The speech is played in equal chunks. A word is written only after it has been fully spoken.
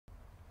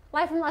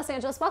Live from Los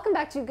Angeles, welcome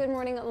back to Good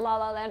Morning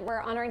LaLa Land. We're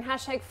honoring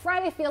hashtag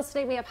Friday Feels.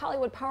 Today we have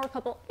Hollywood power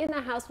couple in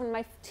the house, one of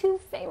my two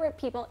favorite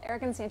people,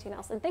 Erin and Sainty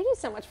Nelsen. Thank you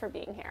so much for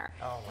being here.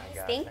 Oh my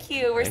God. Thank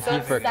you. We're so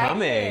excited. Thank you for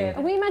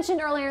coming. We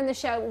mentioned earlier in the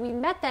show, we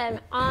met them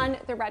on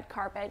the red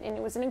carpet, and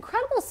it was an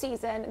incredible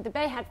season. The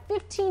Bay had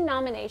 15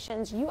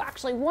 nominations. You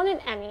actually won an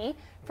Emmy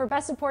for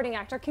Best Supporting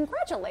Actor.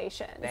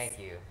 Congratulations. Thank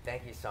you.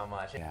 Thank you so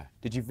much. Yeah.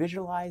 Did you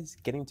visualize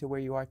getting to where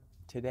you are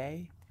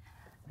today?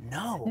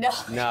 No. No.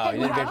 No, you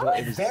didn't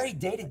visualize. It's very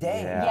day to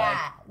day.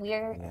 Yeah,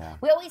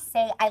 we always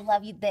say, I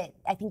love you, that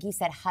I think you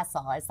said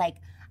hustle. It's like,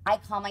 I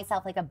call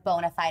myself like a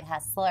bona fide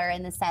hustler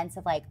in the sense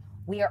of like,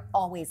 we are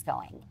always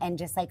going and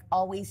just like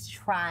always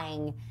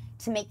trying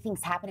to make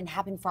things happen and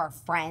happen for our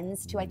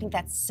friends too. I think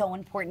that's so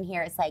important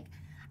here. It's like,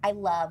 I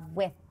love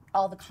with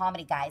all the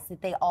comedy guys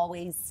that they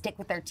always stick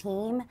with their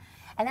team.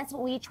 And that's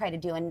what we try to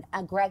do. And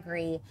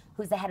Gregory,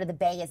 who's the head of the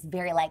Bay, is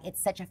very like,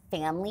 it's such a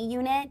family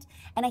unit.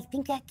 And I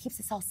think that keeps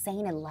us all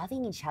sane and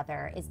loving each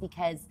other, is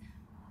because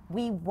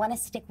we want to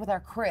stick with our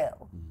crew.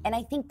 And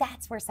I think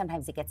that's where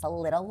sometimes it gets a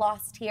little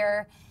lost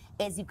here,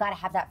 is you've got to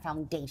have that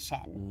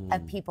foundation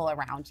of people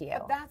around you.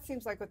 But that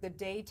seems like what the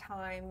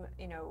daytime,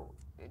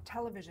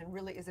 television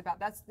really is about.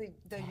 That's the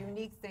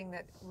unique thing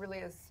that really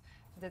is,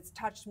 that's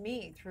touched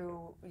me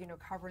through,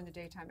 covering the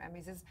daytime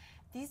Emmys, is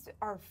these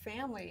are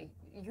family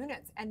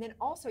units. And then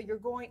also you're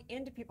going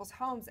into people's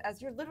homes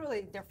as you're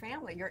literally their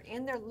family. You're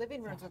in their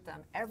living rooms with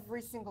them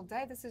every single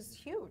day. This is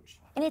huge.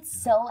 And it's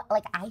so,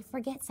 like, I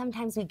forget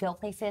sometimes we go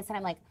places and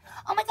I'm like,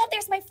 oh my God,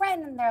 there's my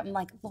friend. And I'm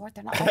like, Lord,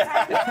 they're not my friend.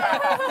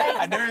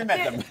 I never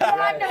met them.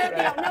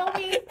 They don't know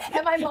me.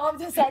 And my mom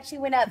just actually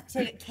went up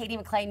to Katie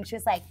McLean and she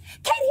was like,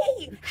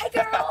 Katie, hi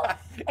girl.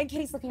 And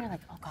Katie's looking at her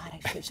like, oh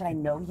God, should I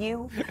know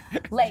you?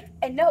 Like,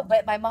 and no,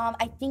 but my mom,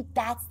 I think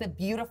that's the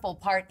beautiful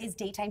part, is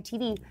daytime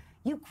TV.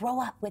 You grow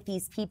up with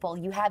these people.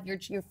 You have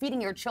you're feeding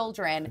your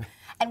children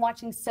and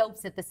watching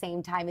soaps at the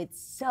same time.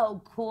 It's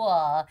so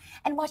cool.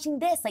 And watching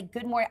this, like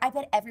Good Morning, I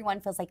bet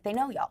everyone feels like they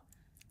know y'all.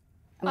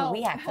 I mean,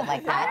 we acted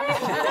like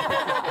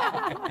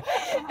that.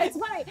 It's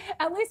funny.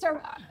 At least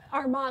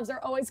our moms are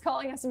always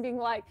calling us and being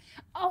like,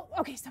 oh,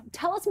 okay, so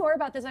tell us more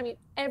about this. I mean,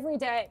 every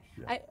day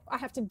I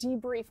have to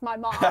debrief my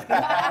mom about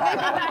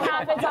everything that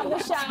happens on the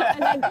show.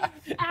 And then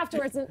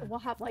afterwards, we'll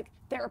have like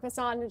therapists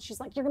on, and she's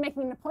like, you're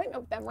making an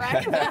appointment with them,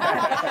 right?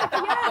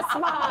 Yes,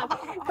 Mom.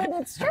 But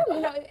it's true.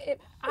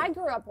 I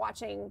grew up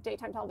watching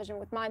daytime television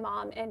with my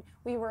mom, and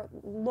we were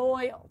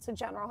loyal to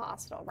General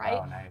Hospital, right?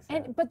 Oh, nice.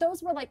 But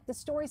those were like the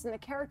stories and the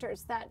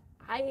characters that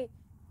I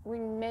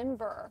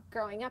remember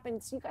growing up,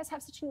 and so you guys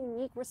have such a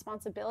unique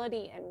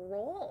responsibility and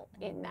role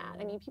in that.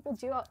 I mean, people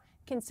do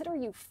consider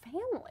you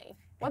family,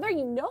 whether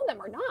you know them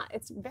or not.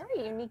 It's a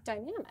very unique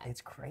dynamic.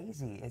 It's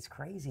crazy. It's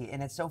crazy.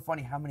 And it's so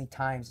funny how many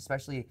times,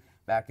 especially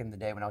back in the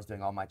day when I was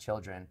doing All My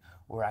Children,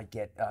 where I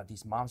get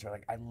these moms who are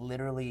like, I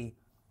literally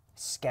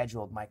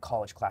scheduled my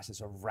college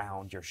classes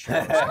around your show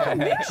to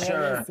make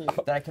sure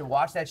that I could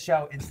watch that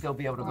show and still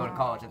be able to go to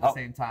college at the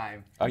same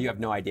time. Oh, you have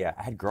no idea.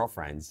 I had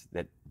girlfriends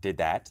that did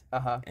that.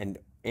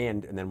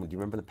 And then do you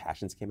remember the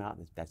Passions came out?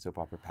 That soap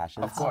opera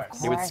Passions? Of course.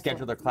 They would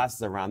schedule their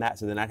classes around that,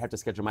 so then I'd have to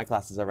schedule my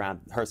classes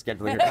around her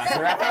scheduling her classes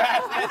around that.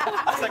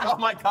 I was like, oh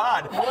my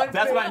God,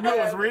 that's when I knew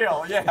it was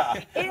real.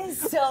 Yeah. It is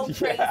so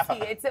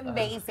crazy. It's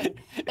amazing.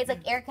 It's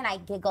like Eric and I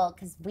giggle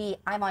because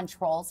I'm on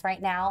Trolls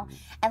right now,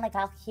 and like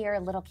I'll hear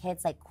little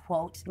kids like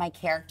quote my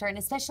character, and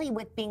especially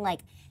with being like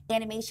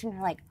animation,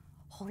 we're like,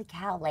 holy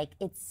cow, like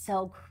it's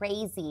so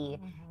crazy.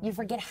 You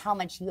forget how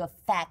much you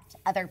affect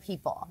other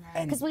people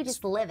because we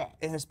just live it.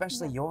 And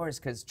especially yours,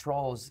 because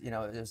Trolls,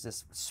 there's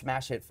this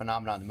smash hit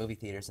phenomenon in the movie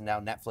theaters, and now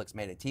Netflix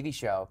made a TV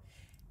show.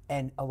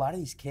 And a lot of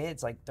these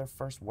kids, like their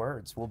first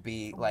words will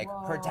be like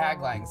her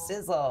tagline,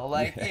 sizzle,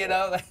 like,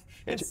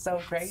 it's so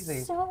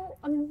crazy. So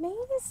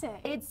amazing.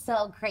 It's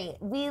so great.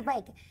 We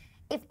like,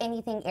 if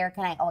anything, Eric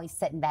and I always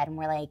sit in bed and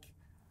we're like,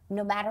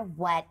 no matter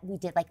what, we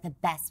did like the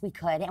best we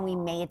could, and we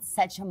made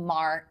such a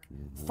mark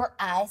for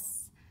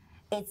us.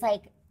 It's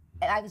like,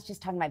 I was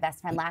just talking to my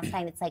best friend last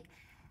night, it's like,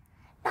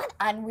 not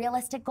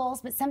unrealistic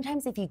goals, but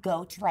sometimes if you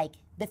go to like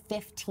the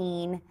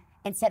 15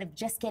 instead of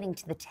just getting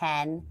to the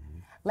 10,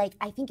 like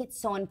I think it's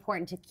so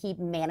important to keep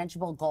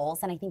manageable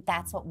goals, and I think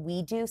that's what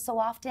we do so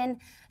often,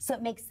 so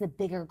it makes the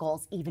bigger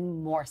goals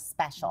even more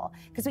special,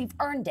 because we've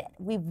earned it.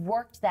 We've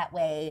worked that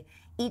way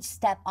each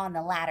step on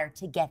the ladder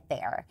to get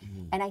there.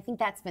 And I think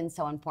that's been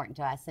so important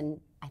to us,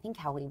 and I think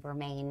how we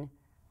remain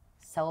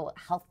so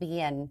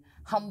healthy and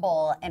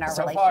humble in our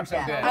relationship. So far,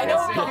 so good. I know.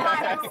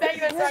 I'm saying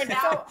this right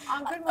now. So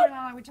on Good Morning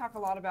LaLa, we talk a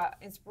lot about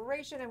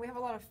inspiration, and we have a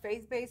lot of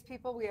faith-based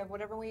people. We have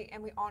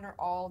and we honor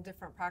all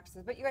different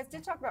practices. But you guys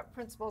did talk about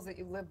principles that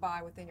you live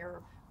by within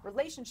your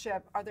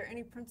relationship. Are there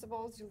any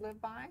principles you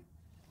live by?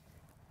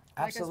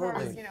 Absolutely.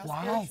 Like as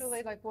far as,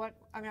 spiritually, like what,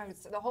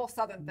 it's the whole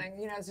Southern thing,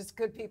 it's just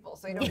good people,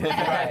 so you don't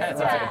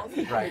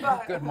Right.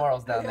 But, good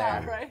morals down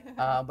there.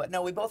 Right. But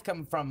no, we both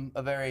come from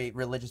a very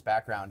religious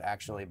background,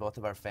 actually. Both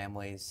of our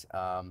families.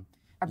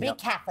 Our big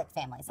Catholic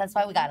families. That's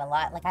why we got a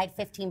lot. Like I had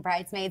 15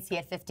 bridesmaids. He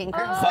had 15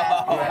 groomsmen. That's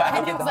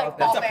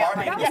a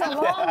party. That was a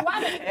long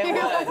wedding. It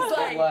was.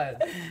 It was.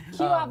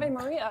 Cue Ave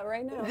Maria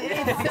right now.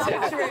 It's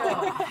so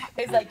true.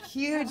 It's like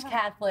huge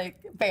Catholic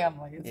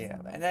families. Yeah,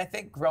 and I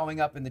think growing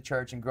up in the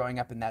church and growing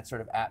up in that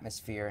sort of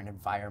atmosphere and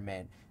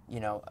environment, you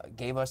know,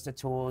 gave us the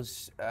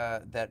tools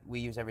that we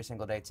use every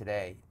single day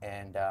today.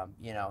 And,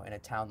 you know, in a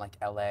town like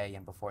LA,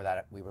 and before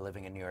that we were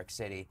living in New York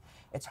City,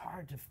 it's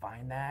hard to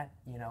find that,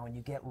 you know, and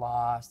you get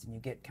lost and you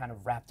get kind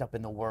of wrapped up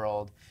in the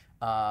world.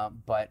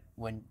 But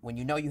when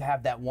you know you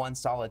have that one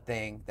solid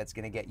thing that's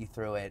going to get you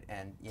through it,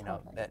 and, you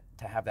know, that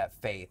to have that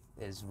faith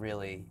is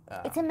really...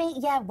 It's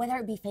amazing, yeah, whether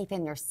it be faith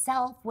in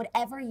yourself,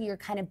 whatever your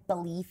kind of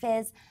belief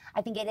is,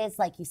 I think it is,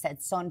 like you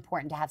said, so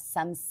important to have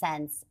some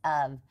sense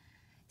of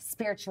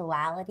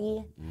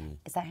spirituality.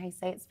 Is that how you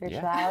say it?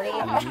 Spirituality?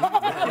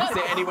 Yeah.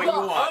 Say it any way you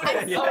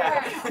want.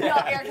 No,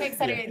 Eric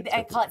said it,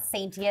 I call it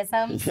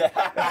Saintyism. And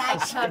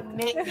I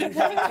commit you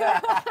to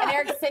it. And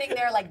Eric's sitting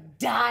there like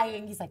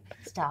dying. He's like,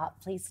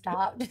 stop, please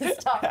stop.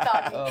 Just stop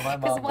talking. Oh, my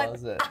mom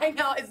loves it. I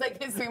know, it's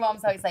like his sweet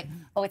mom's always like,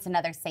 oh, it's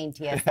another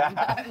Saintyism.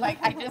 I'm like,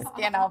 I just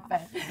can't help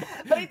it.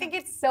 But I think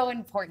it's so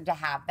important to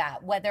have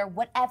that,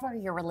 whatever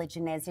your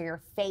religion is or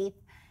your faith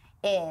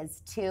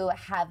is, to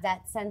have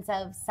that sense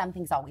of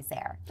something's always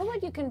there. Who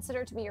would you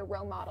consider to be your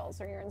role models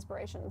or your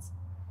inspirations?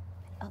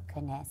 Oh,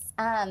 goodness.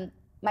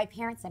 My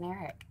parents and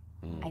Eric,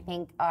 I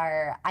think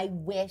I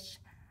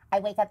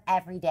wake up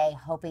every day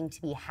hoping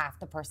to be half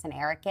the person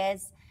Eric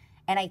is.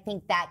 And I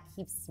think that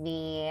keeps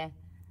me,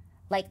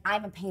 like,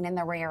 I'm a pain in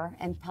the rear,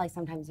 and probably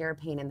sometimes you're a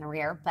pain in the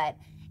rear, but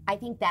I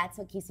think that's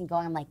what keeps me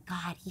going. I'm like,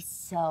 God, he's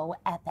so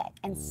epic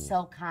and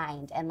so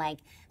kind. And like,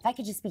 if I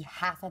could just be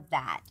half of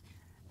that,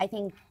 I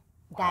think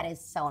that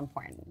is so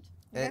important.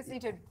 You guys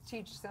need to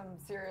teach some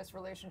serious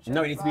relationships.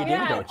 No, he needs to be a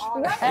dating coach.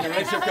 And a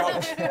relationship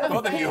coach.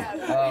 Both of you.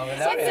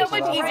 It's so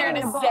much easier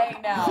to say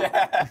now.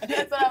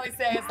 That's what I always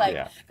say. It's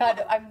like,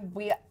 God,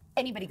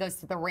 anybody goes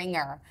through the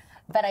ringer.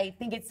 But I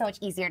think it's so much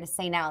easier to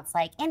say now. It's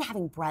like, and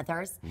having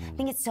brothers. I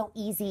think it's so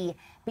easy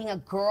being a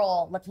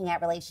girl looking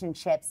at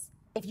relationships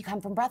if you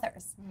come from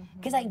brothers.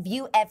 Because I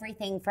view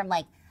everything from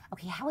like,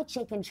 okay, how would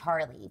Jake and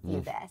Charlie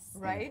view this?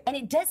 Right. And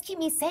it does keep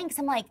me sane, because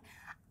I'm like,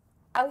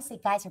 I always say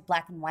guys are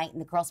black and white and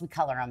the girls we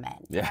color them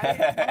in.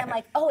 Yeah. And I'm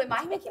like, oh, am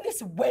I making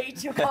this way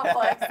too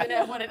complex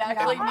than what it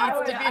actually needs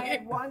to be? I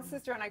had one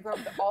sister and I grew up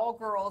with all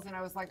girls, and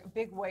I was like a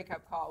big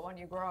wake-up call when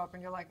you grow up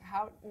and you're like,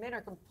 how men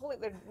are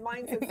completely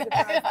mindsets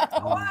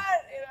different. What?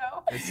 You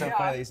know? It's so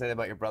funny that you say that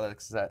about your brother,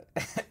 because I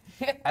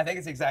think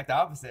it's the exact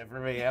opposite for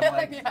me. I'm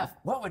like,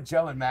 what would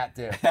Joe and Matt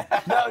do?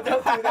 No,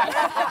 don't do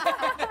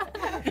that.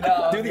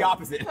 No, do the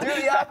opposite. Do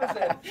the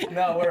opposite.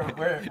 No,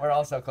 we're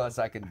all so close.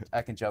 I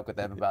can joke with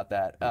them about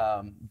that.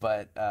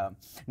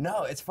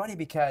 No, it's funny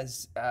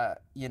because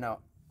you know,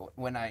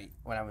 when I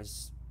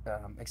was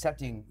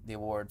accepting the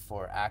award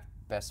for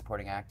Best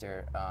Supporting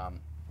Actor,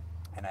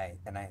 and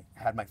I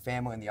had my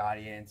family in the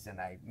audience,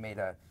 and I made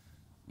a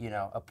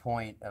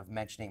point of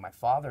mentioning my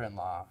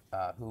father-in-law,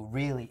 who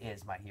really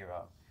is my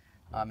hero,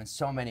 in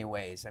so many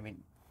ways. I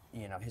mean,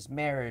 you know, his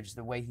marriage,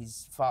 the way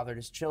he's fathered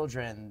his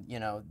children, you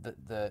know,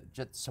 the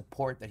just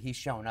support that he's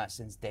shown us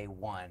since day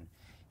one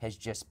has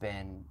just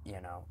been, you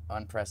know,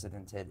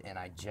 unprecedented, and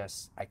I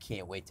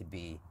can't wait to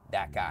be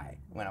that guy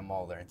when I'm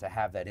older, and to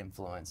have that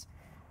influence.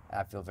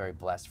 I feel very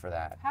blessed for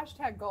that.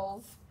 Hashtag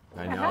goals.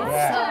 I know.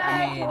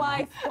 Hashtag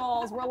life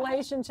goals,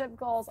 relationship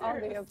goals, all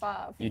the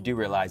above. You do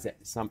realize that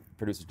some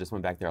producers just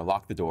went back there,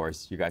 locked the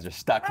doors. You guys are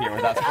stuck here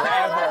with us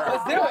forever.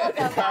 Let's do it.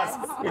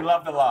 Because we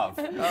love the love.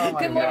 Oh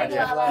my Good morning,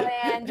 God, LaLa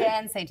and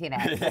Jan, Sainty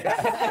Nelsen.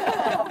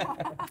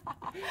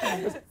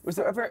 Was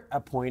there ever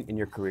a point in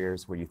your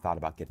careers where you thought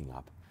about giving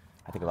up?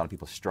 I think a lot of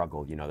people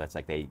struggle, you know, that's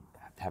like they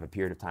have a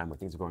period of time where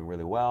things are going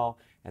really well,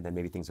 and then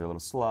maybe things are a little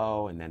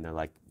slow, and then they're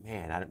like,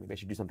 man, maybe I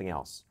should do something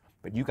else.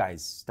 But you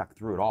guys stuck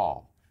through it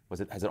all.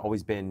 Has it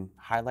always been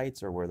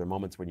highlights, or were there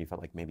moments when you felt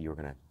like maybe you were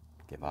going to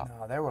give up?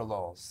 No, there were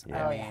lulls.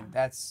 Yeah. I mean,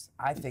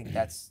 I think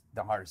that's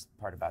the hardest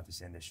part about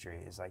this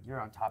industry, is like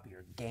you're on top of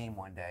your game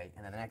one day,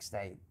 and then the next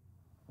day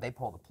they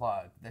pull the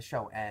plug, the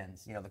show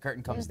ends, you know, the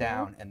curtain comes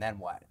down, and then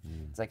what?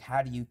 It's like,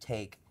 how do you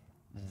take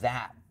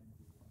that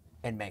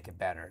and make it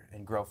better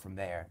and grow from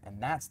there?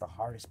 And that's the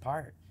hardest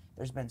part.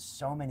 There's been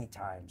so many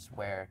times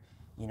where,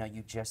 you know,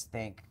 you just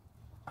think,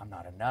 I'm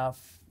not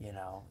enough, you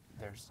know,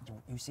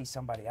 you see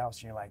somebody else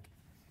and you're like,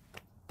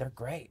 they're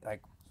great,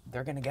 like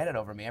they're gonna get it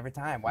over me every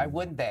time. Why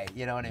wouldn't they?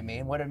 You know what I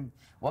mean?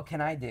 What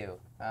can I do?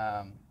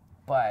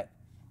 But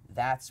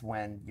that's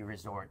when you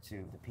resort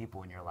to the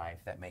people in your life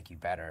that make you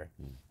better.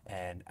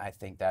 And I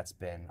think that's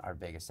been our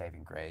biggest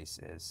saving grace,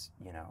 is,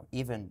 you know,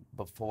 even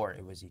before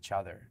it was each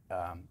other,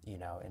 you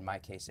know, in my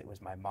case it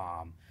was my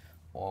mom,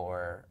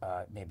 or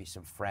maybe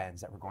some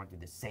friends that were going through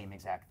the same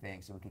exact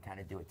thing, so we could kind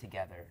of do it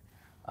together.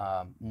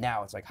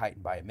 Now it's like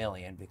heightened by a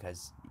million,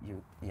 because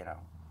you know,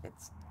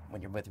 it's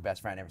when you're with your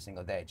best friend every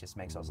single day, it just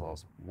makes those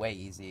lulls way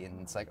easy,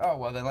 and it's like, oh,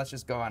 well, then let's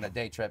just go on a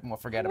day trip and we'll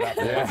forget about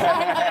this.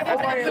 We'll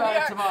worry about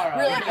it tomorrow.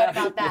 Really good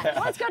about that.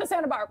 Let's go to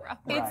Santa Barbara.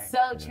 It's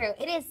so true.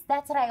 It is.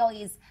 That's what I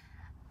always,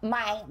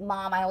 My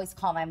mom, I always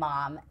call my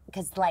mom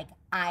because like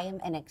I'm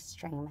an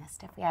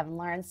extremist if we haven't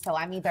learned. So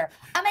I'm either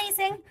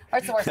amazing or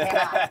it's the worst day of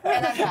my life.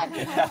 And I'm done.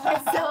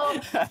 And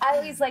so I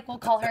always like will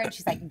call her and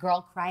she's like,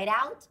 girl, cry it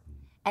out.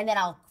 And then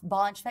I'll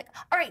bawl and she's like,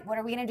 all right, what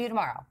are we gonna do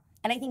tomorrow?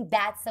 And I think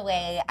that's the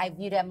way I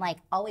viewed him, like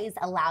always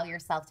allow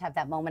yourself to have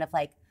that moment of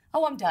like,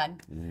 oh, I'm done.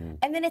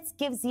 And then it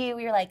gives you,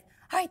 you're like,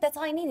 all right, that's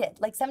all I needed.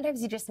 Like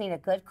sometimes you just need a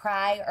good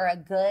cry or a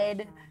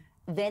good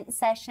vent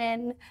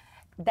session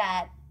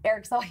that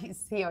Eric's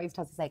always, he always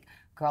tells us like,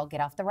 girl,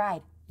 get off the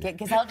ride.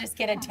 Because I'll just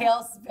get a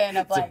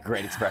tailspin of like, It's a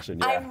great expression,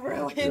 yeah. I'm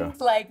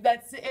ruined, like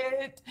that's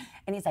it.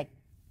 And he's like,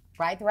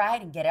 ride the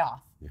ride and get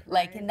off.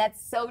 Like, and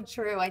that's so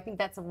true. I think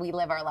that's what we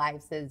live our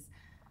lives is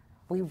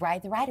we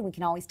ride the ride and we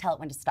can always tell it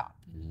when to stop.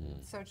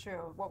 So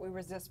true. What we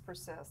resist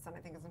persists, and I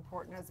think it's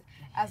important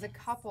as a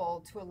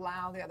couple to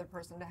allow the other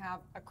person to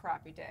have a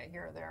crappy day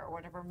here or there, or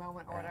whatever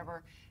moment or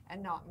whatever,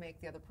 and not make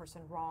the other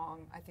person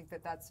wrong. I think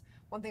that's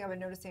one thing I've been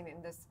noticing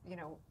in this,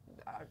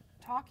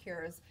 talk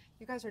here is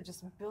you guys are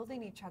just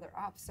building each other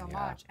up so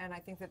much, and I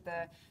think that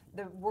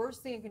the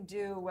worst thing you can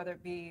do, whether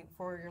it be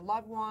for your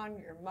loved one,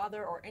 your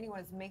mother, or anyone,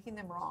 is making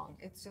them wrong.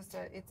 It's just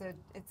it's a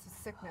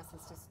sickness.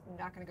 It's just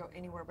not going to go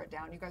anywhere but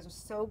down. You guys are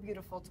so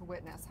beautiful to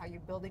witness how you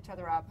build each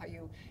other up, how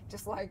you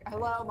just like,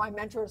 hello, my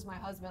mentor is my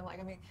husband. Like,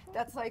 I mean,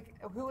 that's like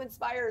who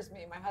inspires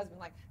me, my husband.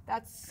 Like,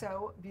 that's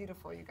so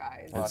beautiful, you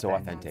guys. And so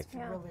authentic.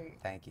 That's really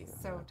Thank you.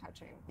 so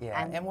touching.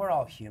 Yeah, and we're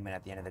all human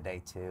at the end of the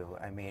day too.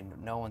 I mean,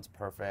 no one's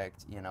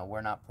perfect.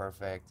 We're not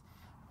perfect.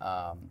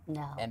 No,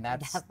 and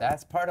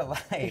that's part of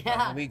life.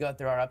 I mean, we go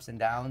through our ups and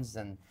downs,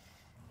 and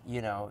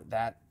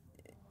that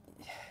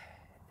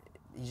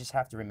you just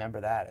have to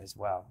remember that as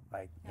well.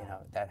 Like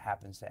that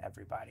happens to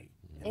everybody.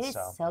 It is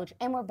so true.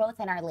 And we're both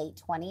in our late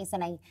 20s,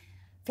 and I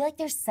feel like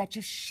there's such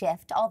a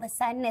shift all of a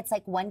sudden. It's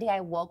like one day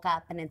I woke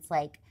up and it's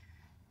like,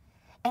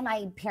 and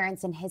my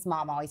parents and his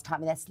mom always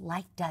taught me this,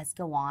 life does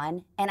go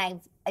on.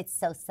 And it's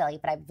so silly,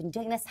 but I've been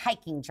doing this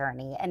hiking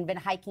journey and been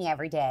hiking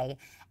every day.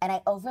 And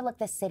I overlook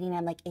the city and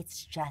I'm like,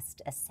 it's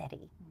just a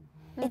city.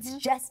 It's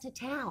just a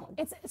town.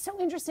 It's so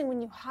interesting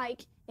when you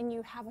hike and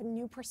you have a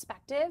new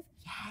perspective,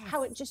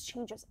 how it just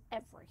changes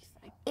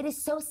everything. It is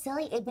so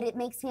silly, but it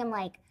makes me, I'm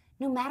like,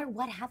 no matter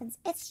what happens,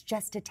 it's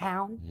just a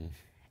town.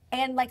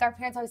 And like our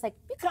parents always like,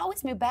 you could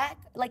always move back.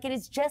 Like it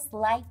is just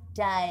life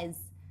does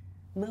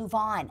move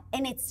on.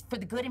 And it's for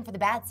the good and for the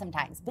bad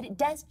sometimes, but it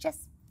does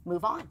just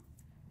move on.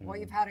 Well,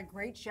 you've had a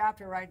great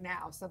chapter right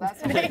now, so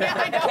that's I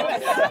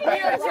know. We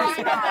are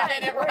trying to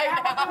edit it right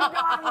now. haven't moved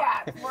on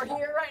yet. We're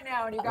here right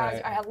now, and you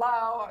guys,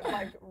 hello,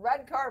 like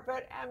red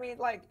carpet. I mean,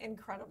 like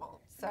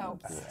incredible. So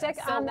Stick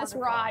so on this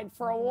wonderful. ride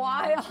for a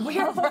while. We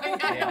are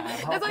right now.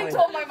 That's what I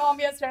told my mom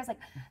yesterday. I was like,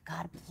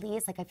 God,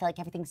 please, like I feel like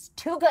everything's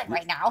too good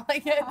right now.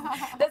 Like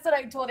that's what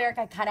I told Eric.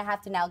 I kind of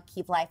have to now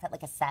keep life at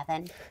like a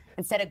 7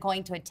 instead of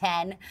going to a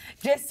 10,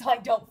 just so I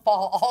don't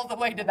fall all the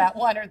way to that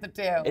 1 or the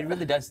 2. It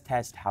really does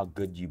test how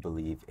good you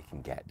believe it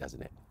can get,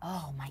 doesn't it?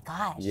 Oh my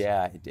gosh.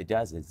 Yeah, it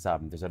does. It's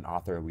there's an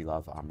author we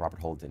love, Robert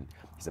Holden.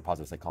 He's a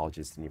positive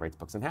psychologist, and he writes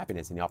books on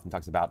happiness. And he often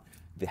talks about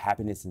the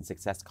happiness and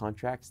success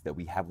contracts that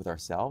we have with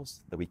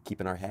ourselves, that we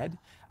keep in our head,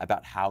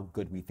 about how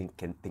good we think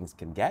things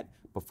can get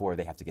before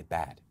they have to get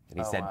bad. And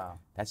he said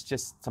that's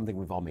just something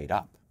we've all made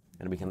up,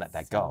 and we can let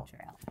that go. True.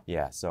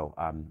 Yeah. So,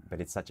 but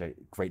it's such a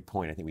great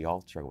point. I think we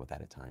all struggle with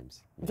that at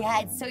times.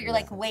 Yeah, so you're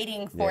like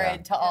waiting for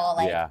it to all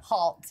like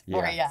halt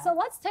for you. So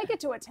let's take it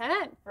to a 10.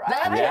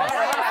 Right.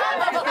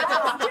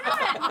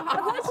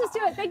 Let's just do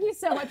it. Thank you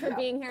so much for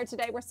being here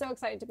today. We're so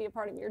excited to be a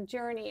part of your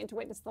journey and to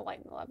witness the light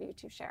and the love you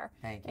two share.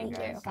 Thank you.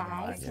 Guys,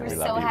 Yeah, we're we so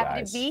love you happy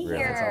guys. to be Really.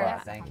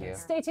 here. Thank you.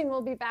 Stay tuned.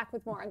 We'll be back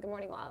with more on Good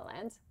Morning La La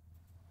Land.